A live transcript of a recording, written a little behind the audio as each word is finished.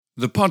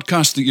The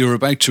podcast that you're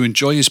about to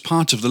enjoy is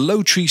part of the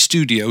Low Tree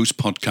Studios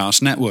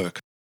podcast network.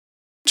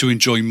 To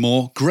enjoy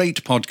more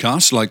great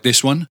podcasts like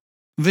this one,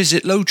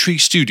 visit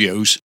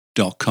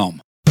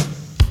lowtreestudios.com.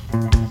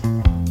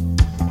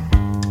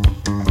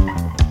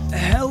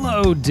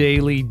 Hello,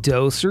 Daily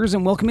Dosers,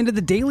 and welcome into the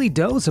Daily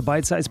Dose, a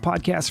bite-sized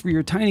podcast for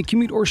your tiny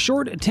commute or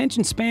short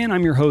attention span.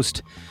 I'm your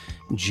host,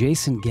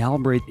 Jason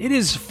Galbraith. It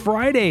is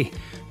Friday,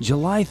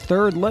 July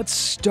 3rd. Let's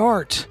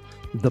start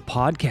the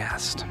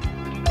podcast.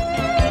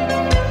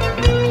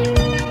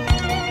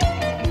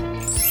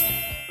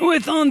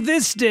 With On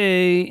This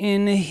Day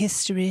in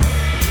History.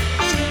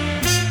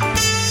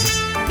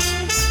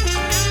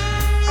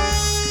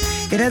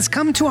 It has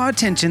come to our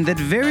attention that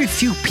very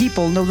few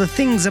people know the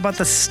things about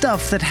the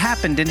stuff that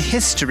happened in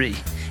history.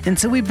 And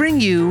so we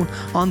bring you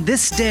On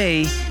This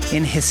Day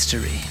in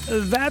History.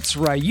 That's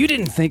right. You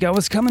didn't think I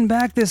was coming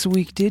back this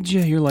week, did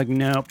you? You're like,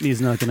 nope,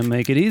 he's not going to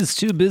make it. He's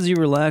too busy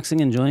relaxing,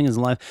 enjoying his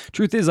life.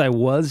 Truth is, I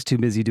was too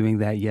busy doing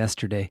that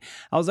yesterday.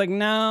 I was like,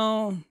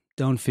 no,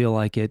 don't feel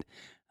like it.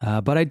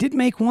 But I did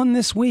make one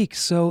this week,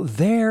 so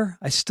there,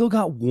 I still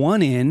got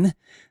one in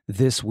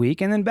this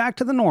week, and then back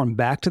to the norm,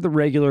 back to the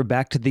regular,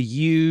 back to the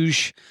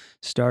usual.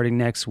 Starting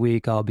next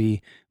week, I'll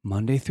be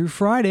Monday through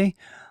Friday,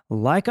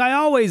 like I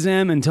always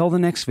am, until the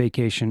next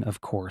vacation, of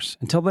course.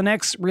 Until the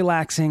next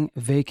relaxing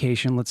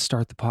vacation, let's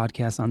start the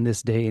podcast On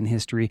This Day in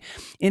History.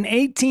 In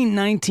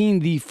 1819,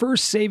 the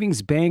first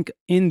savings bank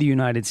in the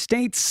United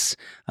States,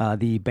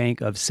 the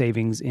Bank of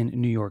Savings in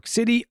New York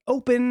City,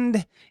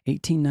 opened.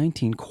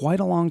 1819,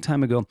 quite a long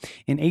time ago.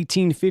 In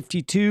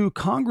 1852,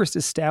 Congress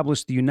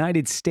established the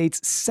United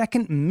States'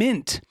 second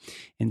mint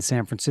in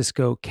San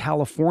Francisco,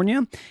 California.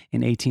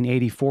 In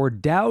 1884,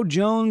 Dow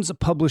Jones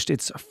published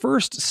its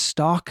first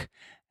stock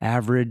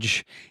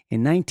average.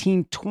 In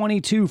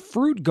 1922,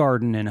 Fruit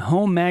Garden and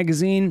Home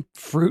Magazine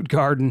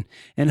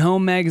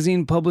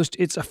published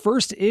its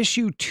first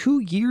issue. 2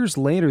 years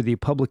later, the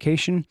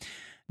publication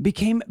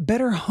became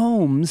Better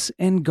Homes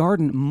and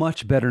Garden.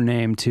 Much better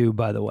name, too,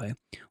 by the way.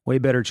 Way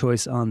better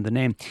choice on the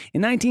name.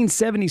 In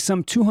 1970,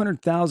 some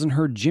 200,000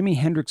 heard Jimi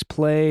Hendrix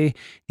play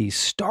the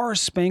Star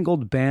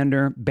Spangled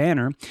Banner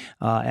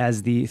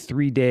as the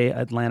 3-day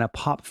Atlanta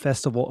Pop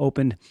Festival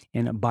opened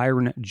in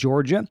Byron,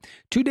 Georgia.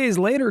 2 days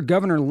later,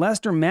 Governor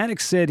Lester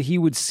Maddox said he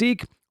would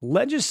seek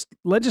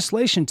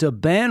legislation to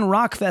ban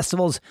rock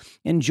festivals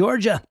in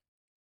Georgia.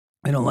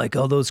 I don't like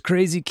all those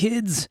crazy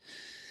kids.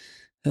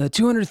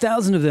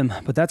 200,000 of them,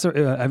 but that's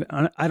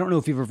I don't know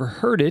if you've ever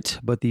heard it,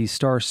 but the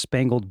Star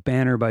Spangled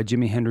Banner by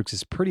Jimi Hendrix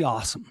is pretty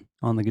awesome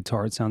on the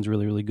guitar. It sounds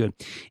really, really good.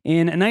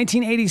 In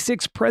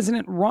 1986,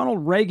 President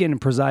Ronald Reagan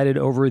presided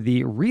over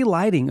the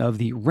relighting of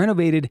the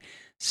renovated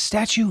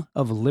Statue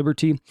of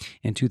Liberty.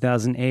 In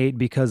 2008,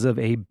 because of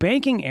a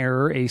banking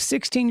error, a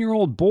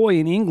 16-year-old boy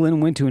in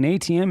England went to an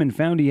ATM and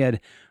found he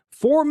had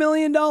 $4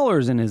 million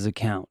in his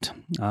account.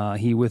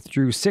 He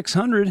withdrew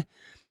 $600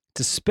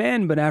 to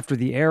spend, but after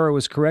the error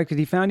was corrected,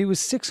 he found he was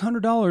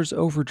 $600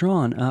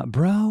 overdrawn.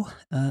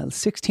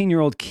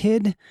 16-year-old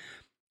kid,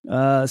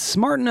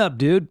 smarten up,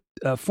 dude.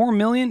 $4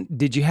 million,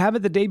 did you have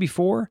it the day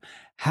before?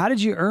 How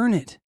did you earn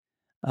it?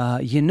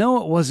 You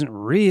know it wasn't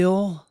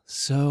real,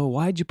 so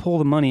why'd you pull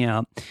the money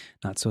out?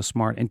 Not so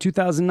smart. In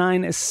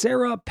 2009,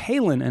 Sarah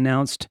Palin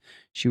announced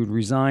she would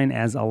resign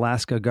as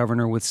Alaska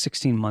governor with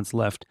 16 months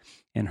left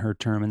in her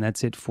term. And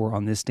that's it for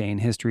On This Day in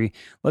History.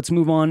 Let's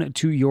move on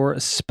to your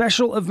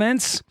special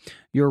events,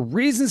 your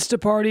reasons to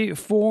party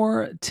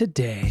for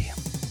today.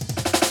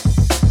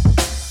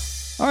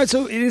 All right,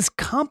 so it is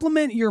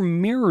Compliment Your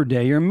Mirror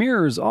Day. Your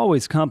mirror is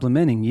always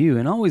complimenting you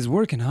and always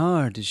working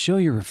hard to show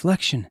your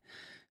reflection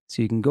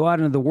so you can go out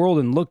into the world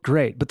and look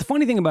great. But the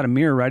funny thing about a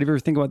mirror, right, if you ever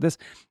think about this,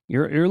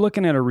 you're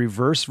looking at a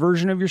reverse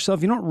version of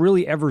yourself. You don't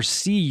really ever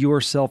see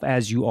yourself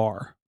as you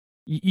are.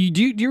 Do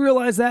you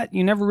realize that?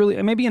 You never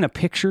really, maybe in a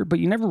picture, but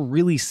you never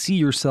really see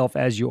yourself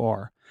as you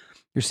are.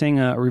 You're saying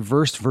a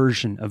reversed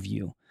version of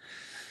you.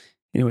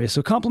 Anyway,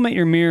 so compliment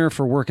your mirror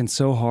for working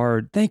so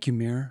hard. Thank you,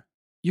 mirror.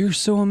 You're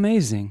so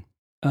amazing.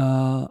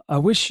 I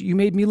wish you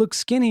made me look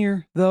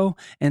skinnier, though,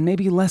 and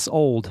maybe less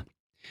old.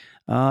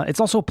 It's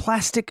also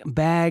Plastic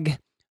Bag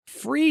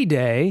Free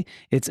Day.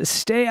 It's a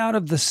Stay Out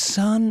of the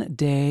Sun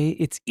Day.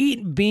 It's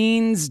Eat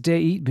Beans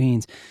Day. Eat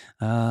beans.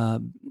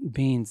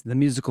 Beans, the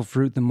musical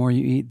fruit. The more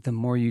you eat, the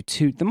more you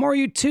toot. The more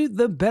you toot,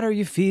 the better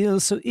you feel.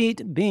 So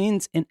eat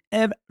beans in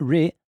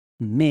every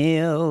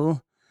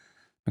meal.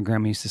 My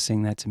grandma used to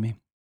sing that to me.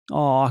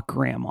 Aw,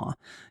 Grandma.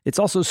 It's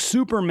also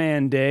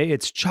Superman Day.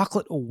 It's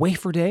Chocolate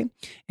Wafer Day.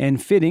 And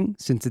fitting,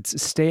 since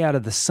it's Stay Out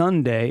of the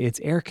Sun Day,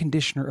 it's Air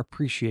Conditioner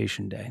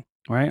Appreciation Day.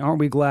 All right? Aren't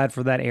we glad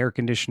for that air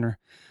conditioner?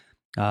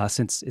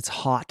 Since it's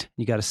hot,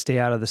 you got to stay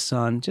out of the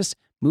sun. Just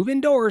move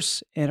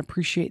indoors and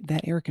appreciate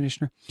that air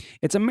conditioner.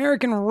 It's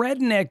American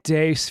Redneck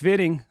Day. It's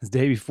fitting. It's the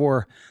day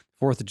before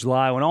 4th of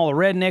July when all the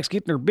rednecks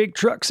get their big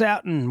trucks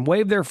out and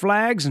wave their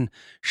flags and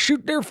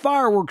shoot their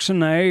fireworks in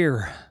the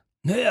air.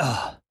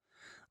 Yeah.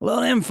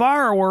 Love them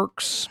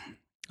fireworks.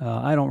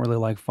 I don't really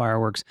like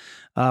fireworks.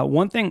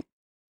 One thing,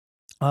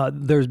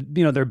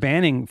 they're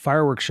banning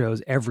fireworks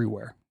shows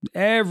everywhere.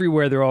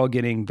 Everywhere they're all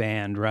getting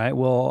banned, right?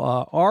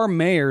 Well, our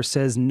mayor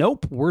says,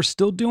 nope, we're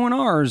still doing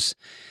ours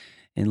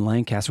in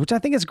Lancaster, which I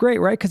think is great,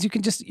 right? Because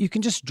you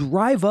can just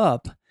drive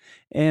up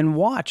and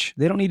watch.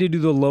 They don't need to do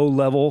the low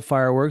level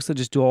fireworks. They'll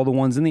just do all the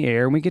ones in the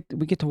air, and we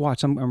get to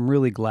watch. I'm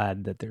really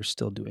glad that they're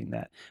still doing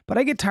that. But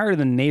I get tired of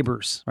the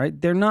neighbors, right?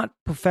 They're not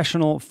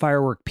professional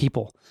firework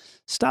people.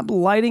 Stop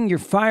lighting your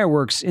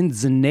fireworks in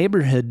the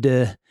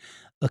neighborhood,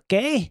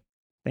 okay?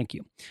 Thank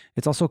you.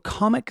 It's also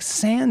Comic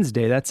Sans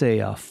Day. That's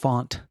a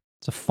font.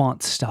 It's a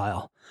font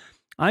style.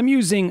 I'm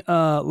using,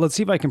 let's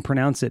see if I can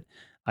pronounce it.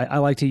 I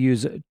like to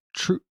use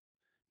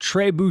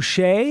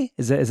Trebuchet.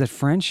 Is that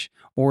French?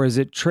 Or is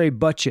it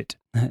Trebuchet?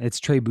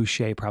 It's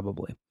Trebuchet,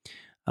 probably.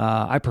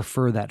 I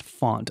prefer that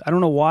font. I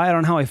don't know why. I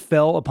don't know how I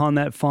fell upon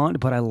that font,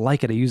 but I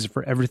like it. I use it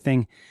for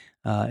everything,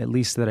 at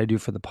least that I do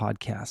for the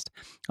podcast.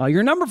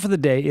 Your number for the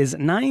day is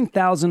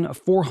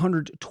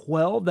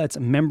 9,412. That's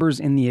members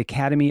in the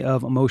Academy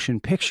of Motion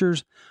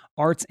Pictures,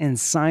 Arts and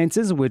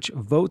Sciences, which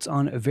votes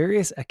on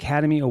various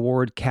Academy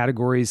Award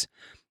categories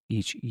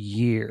each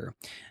year.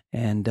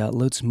 And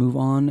let's move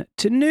on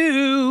to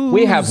news.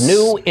 We have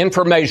new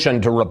information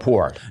to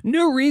report.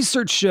 New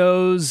research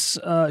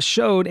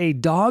showed a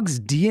dog's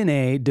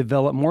DNA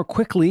develop more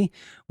quickly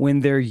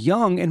when they're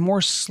young and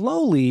more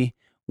slowly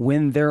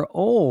when they're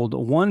old.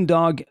 One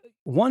dog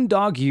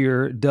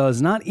year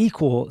does not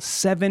equal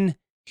 7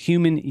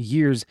 human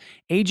years.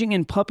 Aging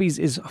in puppies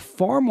is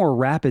far more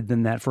rapid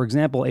than that. For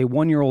example, a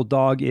 1-year-old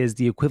dog is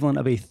the equivalent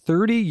of a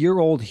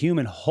 30-year-old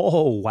human.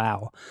 Oh,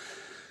 wow.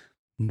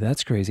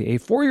 That's crazy. A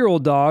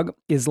 4-year-old dog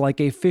is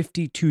like a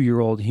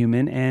 52-year-old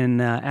human,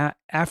 and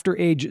after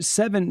age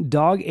 7,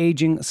 dog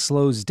aging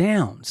slows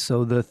down.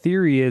 So the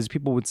theory is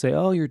people would say,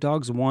 oh, your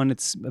dog's 1,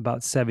 it's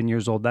about 7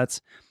 years old.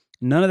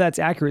 None of that's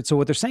accurate. So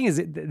what they're saying is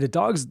the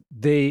dogs,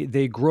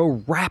 they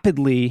grow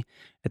rapidly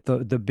at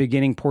the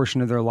beginning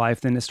portion of their life,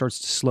 then it starts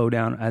to slow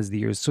down as the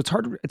years. So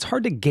it's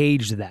hard to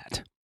gauge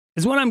that.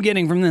 Is what I'm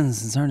getting from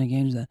this. It's hard to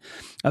gauge that.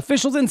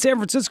 Officials in San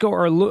Francisco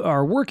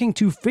are working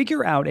to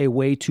figure out a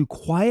way to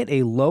quiet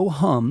a low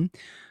hum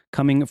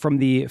coming from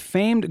the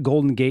famed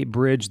Golden Gate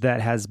Bridge that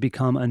has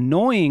become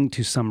annoying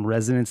to some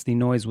residents. The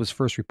noise was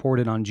first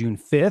reported on June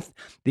 5th.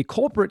 The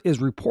culprit is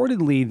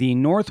reportedly the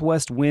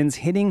northwest winds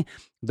hitting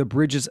the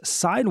bridge's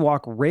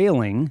sidewalk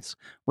railings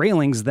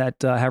that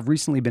have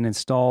recently been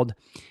installed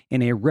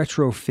in a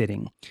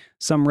retrofitting.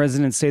 Some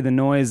residents say the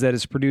noise that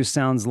is produced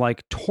sounds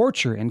like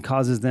torture and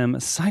causes them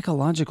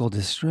psychological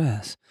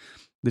distress.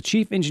 The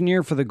chief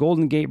engineer for the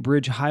Golden Gate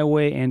Bridge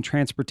Highway and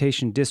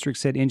Transportation District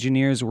said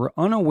engineers were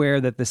unaware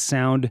that the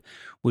sound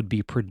would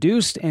be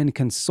produced, and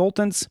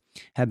consultants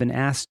have been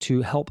asked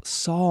to help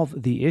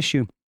solve the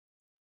issue.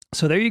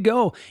 So there you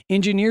go.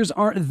 Engineers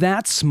aren't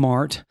that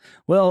smart.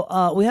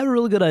 Well, we have a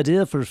really good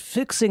idea for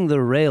fixing the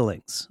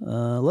railings.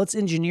 Let's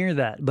engineer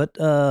that. But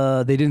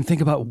they didn't think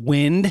about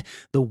wind,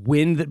 the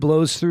wind that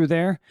blows through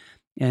there,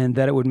 and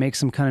that it would make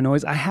some kind of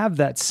noise. I have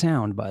that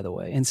sound, by the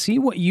way, and see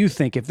what you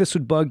think. If this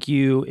would bug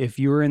you, if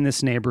you were in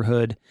this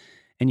neighborhood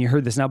and you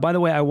heard this. Now, by the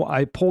way,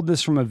 I pulled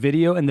this from a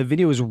video, and the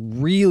video is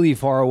really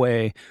far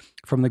away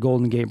from the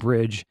Golden Gate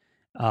Bridge,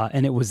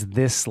 and it was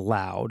this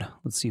loud.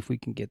 Let's see if we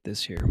can get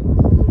this here.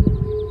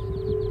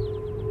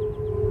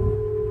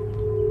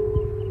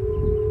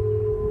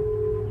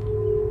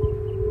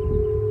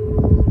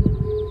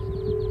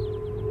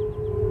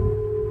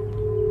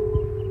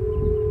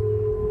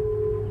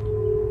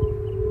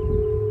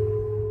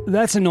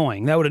 That's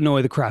annoying. That would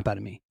annoy the crap out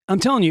of me. I'm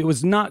telling you, it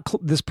was not,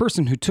 this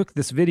person who took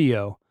this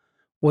video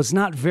was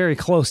not very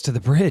close to the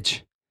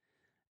bridge.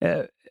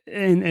 And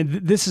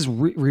this is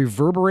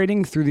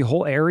reverberating through the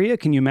whole area.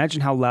 Can you imagine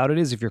how loud it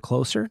is if you're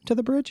closer to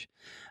the bridge?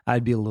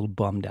 I'd be a little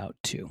bummed out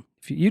too.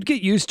 You'd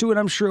get used to it,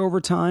 I'm sure,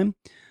 over time.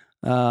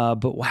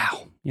 But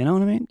wow, you know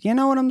what I mean? You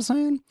know what I'm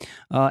saying?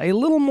 A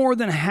little more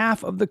than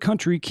half of the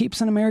country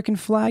keeps an American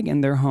flag in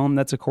their home.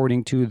 That's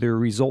according to the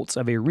results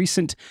of a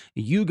recent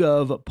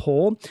YouGov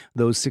poll.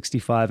 Those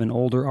 65 and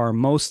older are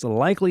most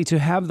likely to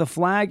have the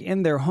flag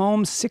in their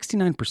home,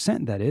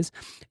 69% that is.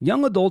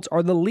 Young adults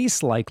are the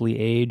least likely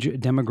age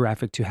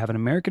demographic to have an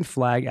American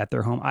flag at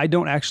their home. I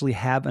don't actually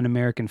have an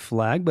American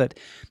flag, but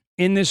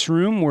in this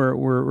room,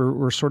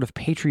 we're sort of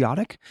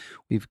patriotic.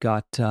 We've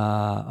got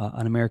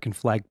an American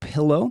flag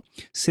pillow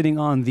sitting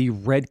on the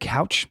red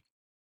couch,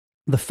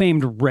 the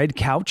famed red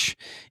couch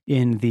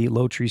in the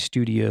Low Tree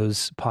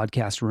Studios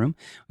podcast room.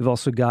 We've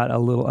also got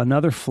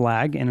another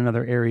flag in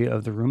another area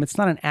of the room. It's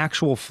not an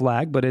actual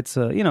flag, but it's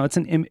a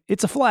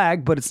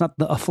flag, but it's not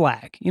a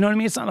flag. You know what I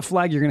mean? It's not a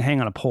flag you're going to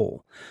hang on a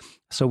pole.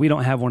 So we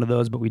don't have one of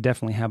those, but we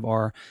definitely have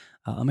our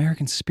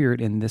American spirit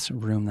in this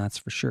room, that's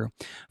for sure.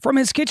 From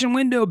his kitchen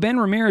window, Ben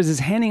Ramirez is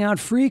handing out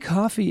free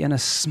coffee and a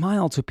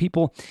smile to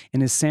people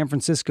in his San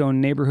Francisco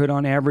neighborhood.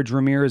 On average,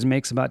 Ramirez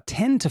makes about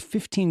 10 to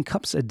 15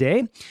 cups a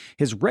day.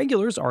 His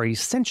regulars are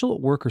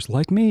essential workers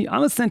like me.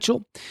 I'm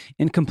essential.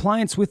 In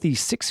compliance with the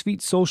 6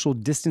 feet social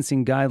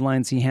distancing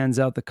guidelines, he hands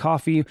out the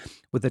coffee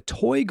with a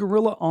toy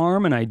gorilla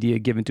arm, an idea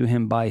given to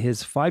him by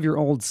his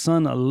 5-year-old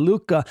son,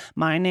 Luca.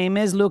 My name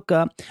is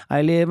Luca.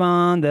 I live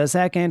on the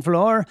second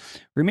floor.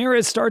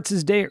 Ramirez starts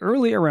his day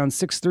early around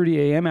 6:30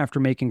 a.m. after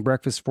making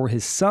breakfast for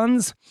his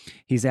sons.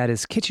 He's at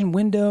his kitchen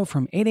window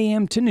from 8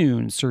 a.m. to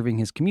noon, serving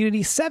his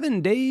community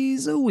 7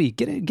 days a week.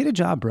 Get a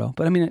job, bro.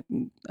 But I mean,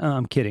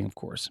 I'm kidding, of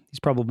course. He's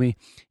probably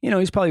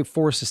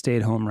forced to stay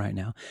at home right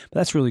now. But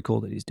that's really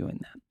cool that he's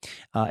doing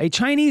that. A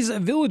Chinese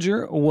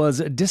villager was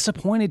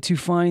disappointed to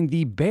find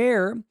the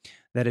bear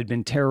that had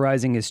been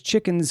terrorizing his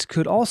chickens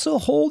could also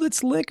hold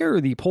its liquor.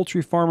 The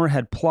poultry farmer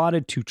had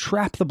plotted to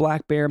trap the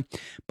black bear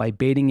by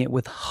baiting it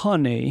with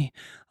honey.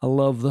 I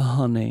love the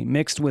honey,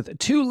 mixed with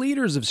 2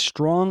 liters of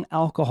strong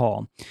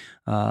alcohol.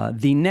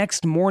 The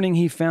next morning,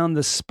 he found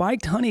the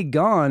spiked honey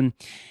gone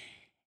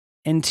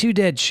and 2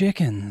 dead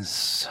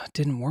chickens.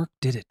 Didn't work,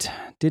 did it?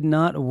 Did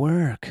not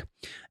work.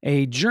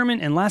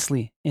 And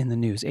lastly, in the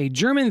news, a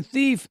German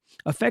thief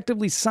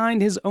effectively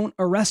signed his own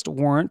arrest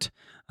warrant,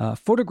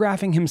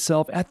 photographing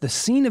himself at the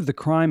scene of the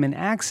crime and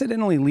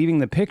accidentally leaving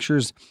the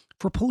pictures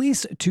for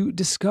police to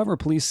discover.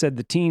 Police said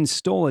the teen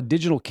stole a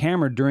digital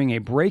camera during a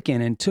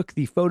break-in and took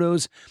the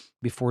photos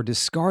before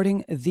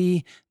discarding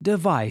the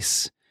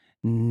device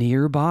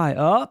nearby.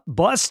 Oh,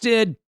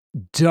 busted,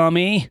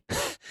 dummy.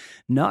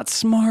 Not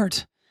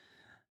smart.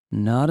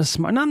 Not a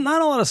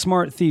lot of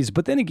smart thieves.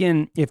 But then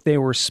again, if they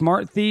were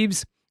smart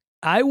thieves,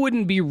 I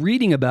wouldn't be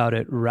reading about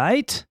it,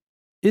 right?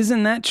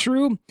 Isn't that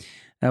true?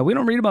 We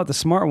don't read about the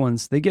smart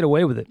ones. They get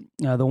away with it.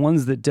 The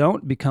ones that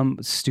don't become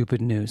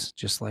stupid news,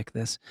 just like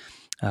this.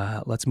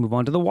 Let's move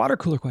on to the water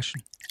cooler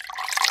question.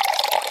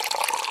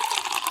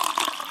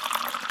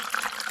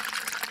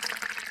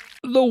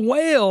 The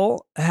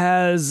whale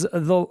has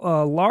the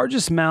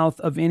largest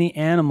mouth of any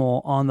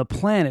animal on the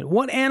planet.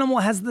 What animal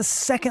has the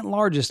second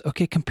largest?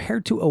 Okay,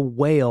 compared to a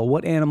whale,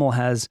 what animal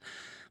has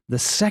the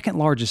second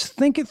largest?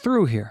 Think it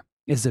through here.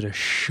 Is it a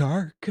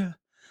shark?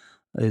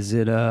 Is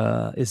it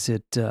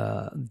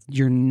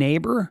your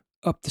neighbor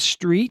up the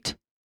street?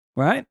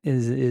 Right?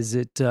 Is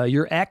it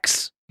your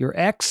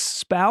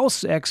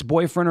ex-spouse,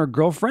 ex-boyfriend or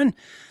girlfriend?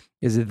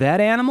 Is it that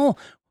animal?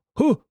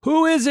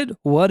 Who is it?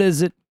 What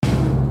is it?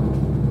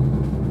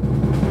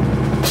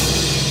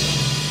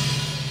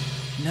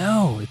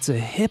 No, it's a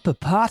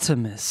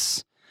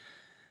hippopotamus.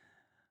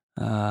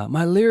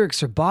 My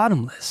lyrics are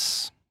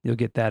bottomless. You'll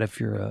get that if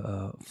you're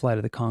a Flight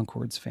of the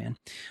Conchords fan.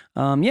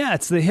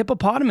 It's the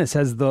hippopotamus.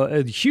 Has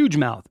the huge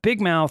mouth, big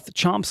mouth,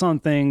 chomps on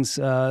things.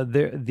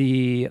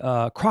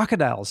 The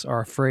crocodiles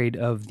are afraid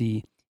of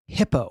the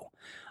hippo.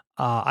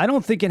 I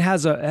don't think it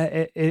has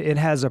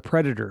a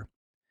predator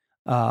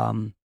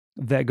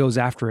that goes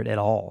after it at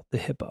all. The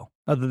hippo,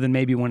 other than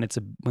maybe when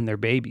they're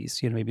babies,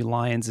 maybe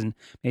lions and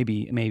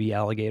maybe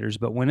alligators.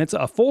 But when it's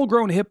a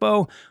full-grown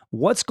hippo,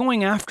 what's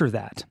going after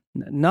that?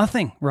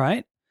 Nothing,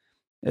 right?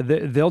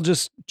 They'll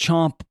just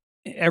chomp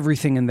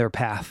everything in their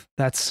path.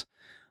 That's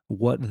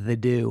what they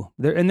do.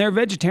 They're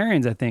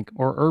vegetarians, I think,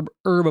 or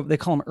they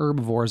call them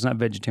herbivores, not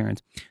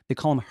vegetarians. They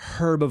call them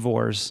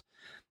herbivores.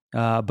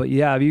 But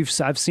yeah,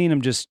 I've seen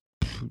them just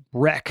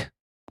wreck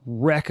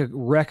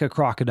a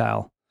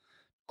crocodile,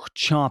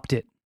 chomped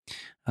it.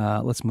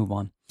 Let's move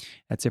on.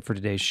 That's it for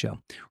today's show.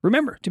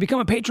 Remember, to become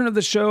a patron of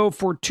the show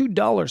for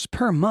 $2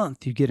 per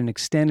month, you get an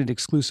extended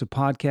exclusive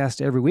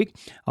podcast every week.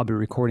 I'll be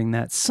recording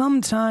that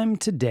sometime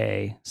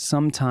today. You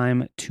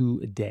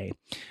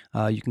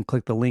can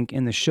click the link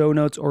in the show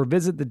notes or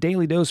visit the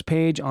Daily Dose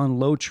page on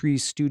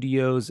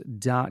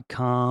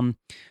lowtreestudios.com.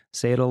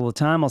 Say it all the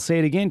time. I'll say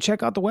it again.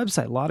 Check out the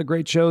website. A lot of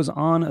great shows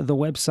on the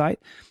website.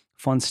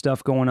 Fun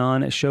stuff going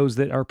on. Shows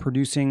that are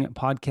producing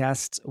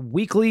podcasts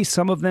weekly,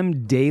 some of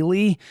them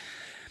daily.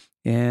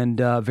 And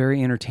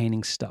very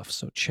entertaining stuff.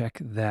 So check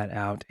that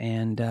out.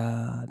 And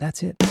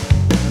that's it.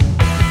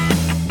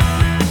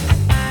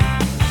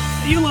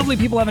 You lovely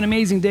people have an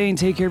amazing day and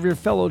take care of your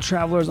fellow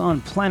travelers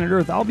on planet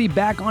Earth. I'll be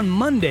back on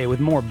Monday with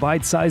more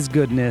bite-sized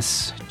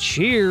goodness.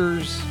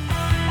 Cheers.